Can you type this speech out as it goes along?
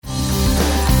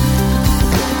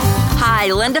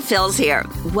Hi, Linda Fields here.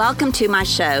 Welcome to my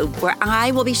show where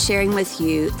I will be sharing with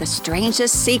you the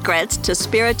strangest secrets to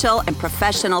spiritual and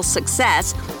professional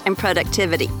success and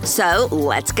productivity. So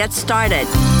let's get started.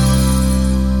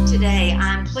 Today,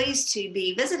 I'm pleased to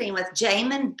be visiting with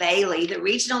Jamin Bailey, the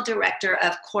Regional Director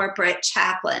of Corporate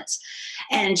Chaplains.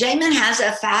 And Jamin has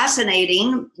a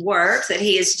fascinating work that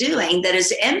he is doing that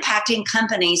is impacting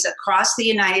companies across the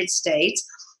United States,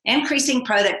 increasing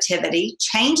productivity,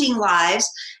 changing lives,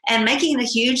 and making a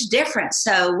huge difference.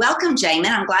 So welcome, Jamin.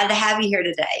 I'm glad to have you here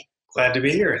today. Glad to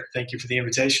be here. Thank you for the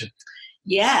invitation.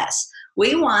 Yes,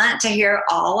 we want to hear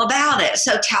all about it.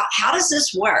 So how does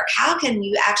this work? How can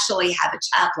you actually have a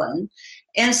chaplain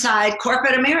inside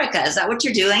corporate America? Is that what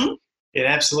you're doing? It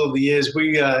absolutely is.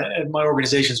 My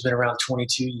organization's been around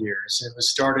 22 years, and it was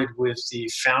started with the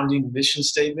founding mission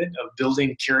statement of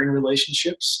building caring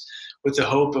relationships with the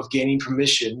hope of gaining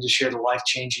permission to share the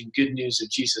life-changing good news of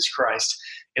Jesus Christ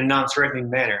in a non-threatening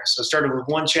manner. So it started with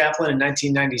one chaplain in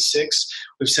 1996.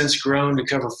 We've since grown to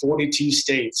cover 42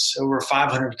 states, over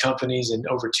 500 companies, and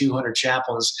over 200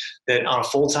 chaplains that on a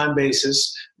full-time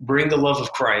basis bring the love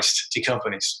of Christ to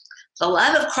companies. The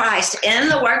love of Christ in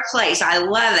the workplace. I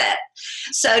love it.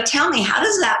 So tell me, how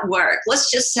does that work? Let's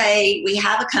just say we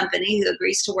have a company who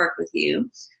agrees to work with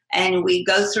you, and we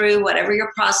go through whatever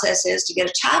your process is to get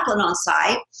a chaplain on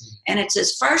site, and it's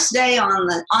his first day on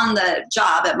the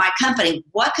job at my company.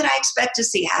 What could I expect to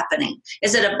see happening?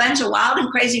 Is it a bunch of wild and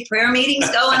crazy prayer meetings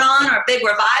going on, or a big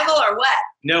revival, or what?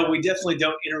 No, we definitely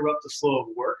don't interrupt the flow of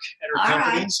work at our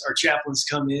companies. Right. Our chaplains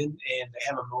come in and they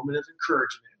have a moment of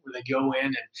encouragement where they go in,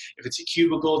 and if it's a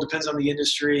cubicle, it depends on the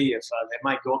industry. If they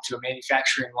might go up to a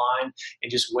manufacturing line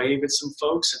and just wave at some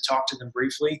folks and talk to them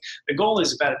briefly. The goal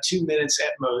is about 2 minutes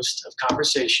at most of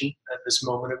conversation at this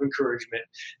moment of encouragement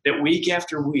that week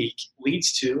after week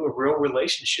leads to a real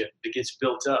relationship that gets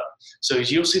built up. So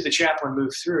as you'll see the chaplain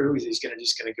move through, he's just going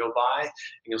to go by, and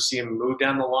you'll see him move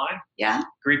down the line. Yeah.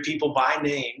 Greet people by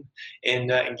name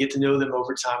and get to know them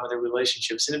over time with their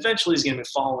relationships. And eventually he's going to be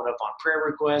following up on prayer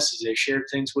requests as they shared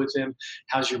things with him.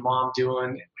 How's your mom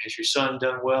doing? Has your son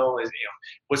done well?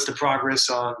 What's the progress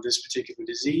on this particular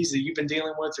disease that you've been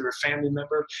dealing with, or a family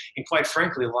member? And quite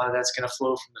frankly, a lot of that's going to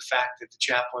flow from the fact that the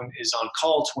chaplain is on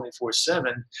call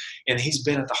 24/7, and he's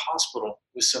been at the hospital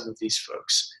with some of these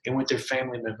folks and with their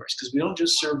family members, because we don't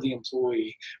just serve the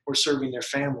employee, we're serving their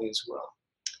family as well.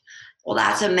 Well,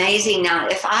 that's amazing. Now,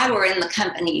 if I were in the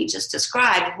company you just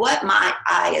described, what might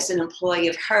I, as an employee,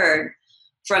 have heard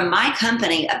from my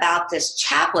company about this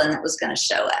chaplain that was going to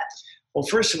show up? Well,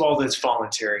 first of all, that's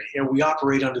voluntary. We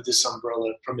operate under this umbrella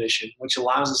of permission, which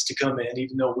allows us to come in,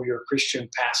 even though we are Christian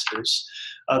pastors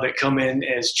that come in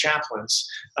as chaplains.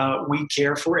 We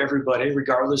care for everybody,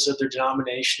 regardless of their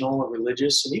denominational or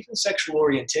religious and even sexual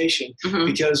orientation,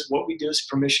 because what we do is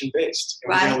permission-based.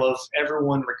 And we're going to love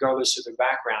everyone regardless of their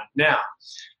background. Now,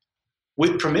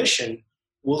 with permission,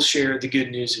 we'll share the good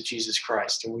news of Jesus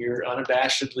Christ. And we are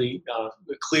unabashedly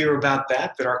clear about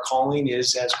that our calling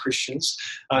is, as Christians,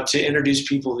 to introduce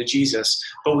people to Jesus.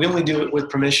 But we only do it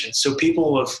with permission. So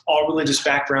people of all religious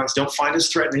backgrounds don't find us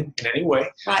threatening in any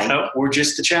way. Right. We're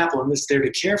just the chaplain that's there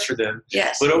to care for them.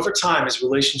 Yes. But over time, as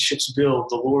relationships build,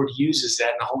 the Lord uses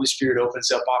that, and the Holy Spirit opens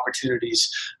up opportunities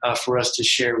for us to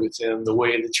share with them the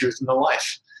way, the truth, and the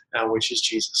life, which is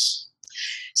Jesus.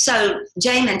 So,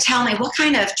 Jamin, tell me, what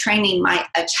kind of training might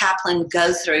a chaplain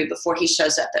go through before he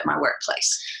shows up at my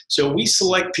workplace? So we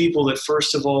select people that,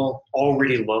 first of all,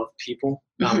 already love people.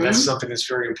 That's something that's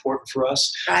very important for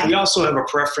us. Right. We also have a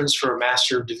preference for a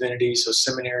Master of Divinity, so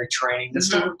seminary training.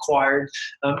 That's not required.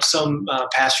 Some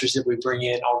pastors that we bring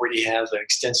in already have an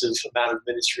extensive amount of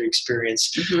ministry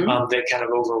experience that kind of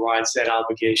overrides that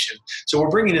obligation. So we're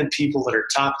bringing in people that are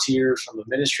top tier from a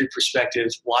ministry perspective,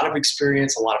 a lot of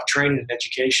experience, a lot of training and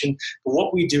education. But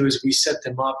what we do is we set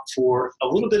them up for a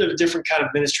little bit of a different kind of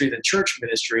ministry than church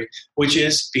ministry, which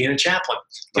is being a chaplain.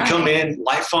 To come in,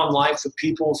 life on life with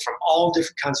people from all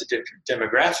different kinds of different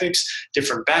demographics,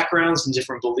 different backgrounds, and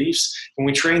different beliefs. And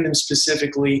we train them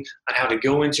specifically on how to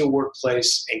go into a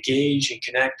workplace, engage and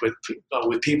connect with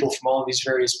people from all of these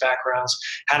various backgrounds,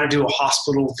 how to do a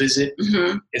hospital visit,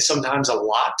 and sometimes a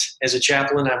lot. As a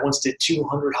chaplain, I once did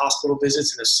 200 hospital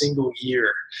visits in a single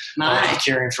year,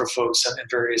 caring for folks at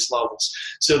various levels.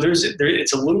 So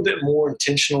it's a little bit more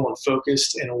intentional and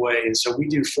focused in a way. And so we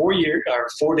do 4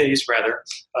 days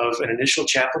of an initial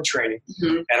chaplain training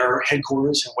at our headquarters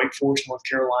in Wake Forest, North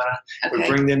Carolina. Okay. We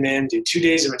bring them in, do 2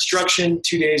 days of instruction,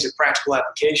 2 days of practical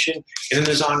application, and then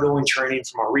there's ongoing training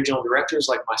from our regional directors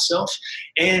like myself.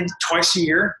 And twice a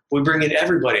year, we bring in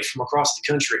everybody from across the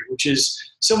country, which is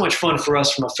so much fun for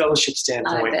us from a fellowship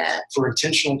standpoint, for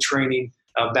intentional training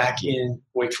back in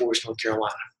Wake Forest, North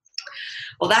Carolina.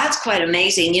 Well, that's quite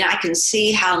amazing. I can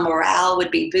see how morale would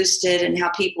be boosted and how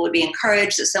people would be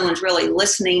encouraged that someone's really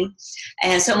listening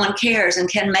and someone cares and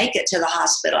can make it to the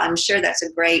hospital. I'm sure that's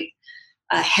a great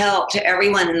help to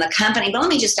everyone in the company. But let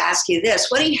me just ask you this.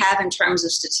 What do you have in terms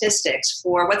of statistics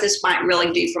for what this might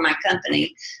really do for my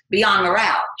company beyond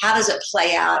morale? How does it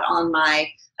play out on my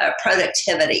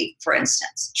productivity, for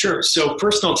instance? Sure. So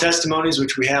personal testimonies,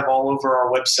 which we have all over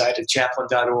our website at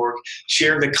chaplain.org,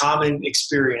 share the common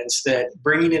experience that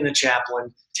bringing in a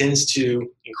chaplain tends to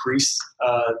increase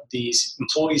these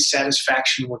employees'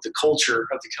 satisfaction with the culture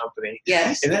of the company.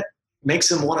 Yes. And that makes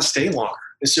them want to stay longer.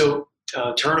 And so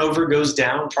turnover goes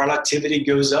down, productivity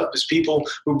goes up as people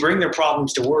who bring their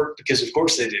problems to work, because of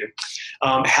course they do,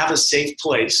 have a safe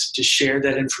place to share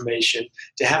that information,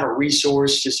 to have a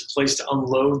resource, just a place to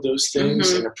unload those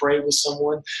things and to pray with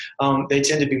someone. They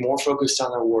tend to be more focused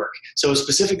on their work. So a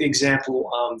specific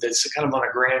example that's kind of on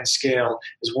a grand scale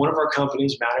is one of our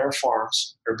companies, Mount Air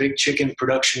Farms, our big chicken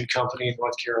production company in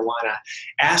North Carolina,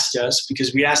 asked us,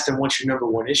 because we asked them, what's your number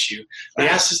one issue? They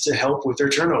asked us to help with their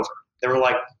turnover. They were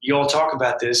like, you all talk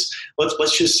about this.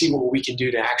 Let's just see what we can do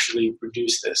to actually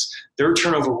reduce this. Their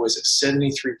turnover was at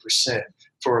 73%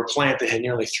 for a plant that had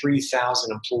nearly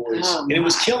 3,000 employees. And it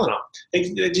was killing them.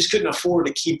 They just couldn't afford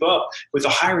to keep up with the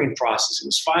hiring process. It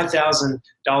was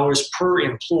 $5,000 per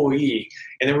employee,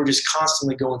 and they were just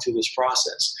constantly going through this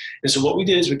process. And so what we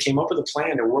did is we came up with a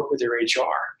plan to work with their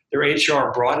HR. Their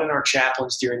HR brought in our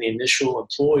chaplains during the initial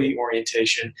employee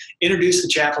orientation, introduced the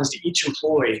chaplains to each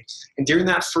employee, and during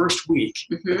that first week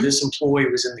that this employee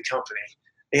was in the company,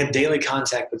 they had daily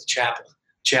contact with the chaplain.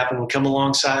 The chaplain would come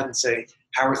alongside and say,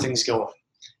 how are things going?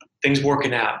 Things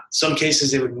working out. In some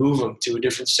cases, they would move them to a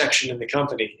different section in the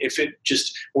company if it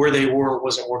just where they were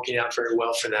wasn't working out very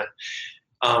well for them.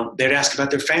 They'd ask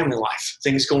about their family life,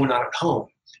 things going on at home.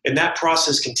 And that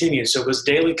process continued. So it was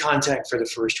daily contact for the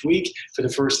first week. For the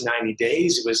first 90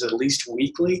 days, it was at least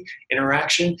weekly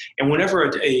interaction. And whenever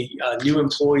a new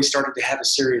employee started to have a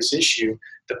serious issue,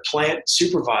 the plant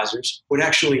supervisors would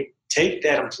actually take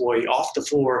that employee off the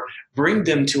floor, bring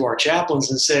them to our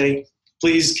chaplains and say,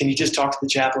 please, can you just talk to the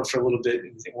chaplain for a little bit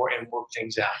and work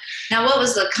things out? Now, what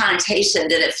was the connotation?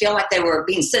 Did it feel like they were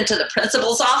being sent to the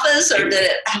principal's office, or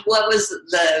what was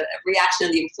the reaction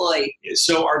of the employee?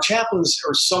 So our chaplains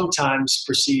are sometimes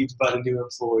perceived by the new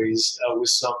employees with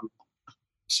some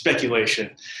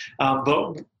speculation.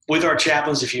 But with our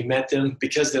chaplains, if you met them,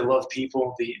 because they love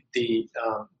people, the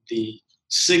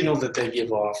signal that they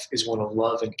give off is one of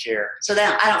love and care. So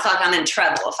then I don't feel like I'm in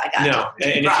trouble if I got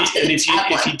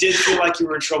if you did feel like you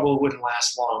were in trouble, it wouldn't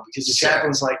last long, because the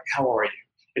chaplain's like, how are you?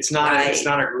 It's not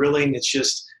a grilling. It's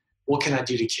just, what can I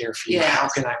do to care for you? Yes. How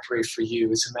can I pray for you?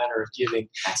 It's a matter of giving.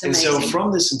 That's and amazing. so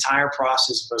from this entire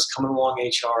process of us coming along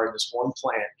HR in this one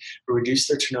plant, we reduced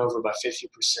their turnover by 50%.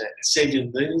 It saved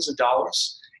them millions of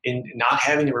dollars in not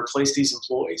having to replace these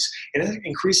employees. And it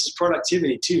increases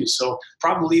productivity too. So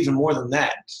probably even more than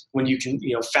that, when you can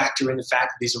factor in the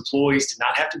fact that these employees did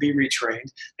not have to be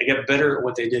retrained, they got better at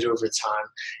what they did over time,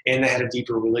 and they had a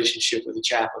deeper relationship with the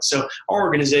chaplain. So our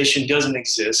organization doesn't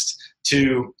exist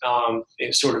to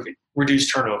sort of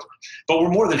reduce turnover. But we're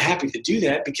more than happy to do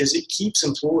that because it keeps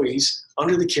employees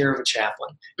under the care of a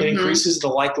chaplain. It increases the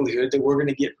likelihood that we're going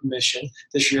to get permission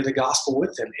to share the gospel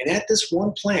with them. And at this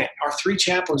one plant, our 3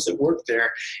 chaplains that work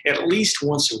there, at least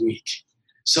once a week,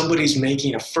 somebody's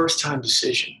making a first-time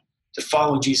decision to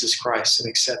follow Jesus Christ and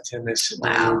accept him as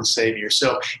Lord and Savior.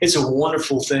 So it's a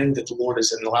wonderful thing that the Lord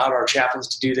has allowed our chaplains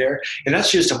to do there. And that's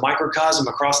just a microcosm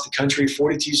across the country,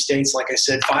 42 states, like I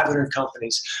said, 500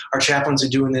 companies. Our chaplains are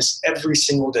doing this every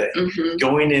single day,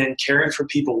 going in, caring for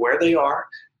people where they are,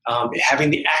 having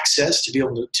the access to be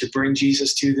able to bring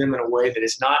Jesus to them in a way that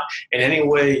is not in any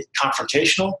way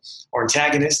confrontational or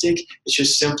antagonistic. It's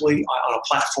just simply on a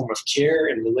platform of care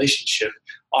and relationship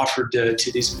offered to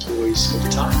these employees over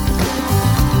time.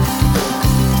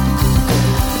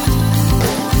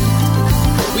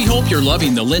 We hope you're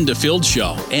loving the Linda Field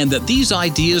Show and that these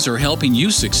ideas are helping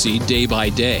you succeed day by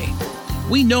day.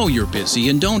 We know you're busy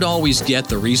and don't always get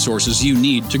the resources you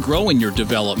need to grow in your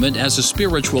development as a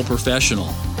spiritual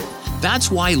professional. That's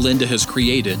why Linda has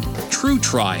created True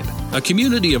Tribe, a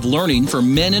community of learning for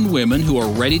men and women who are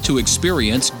ready to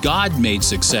experience God-made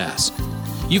success.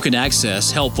 You can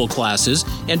access helpful classes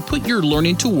and put your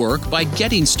learning to work by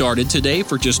getting started today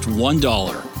for just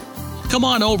 $1. Come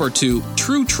on over to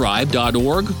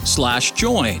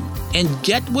truetribe.org/join and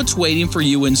get what's waiting for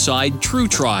you inside True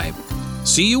Tribe.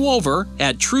 See you over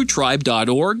at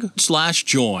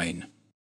truetribe.org/join.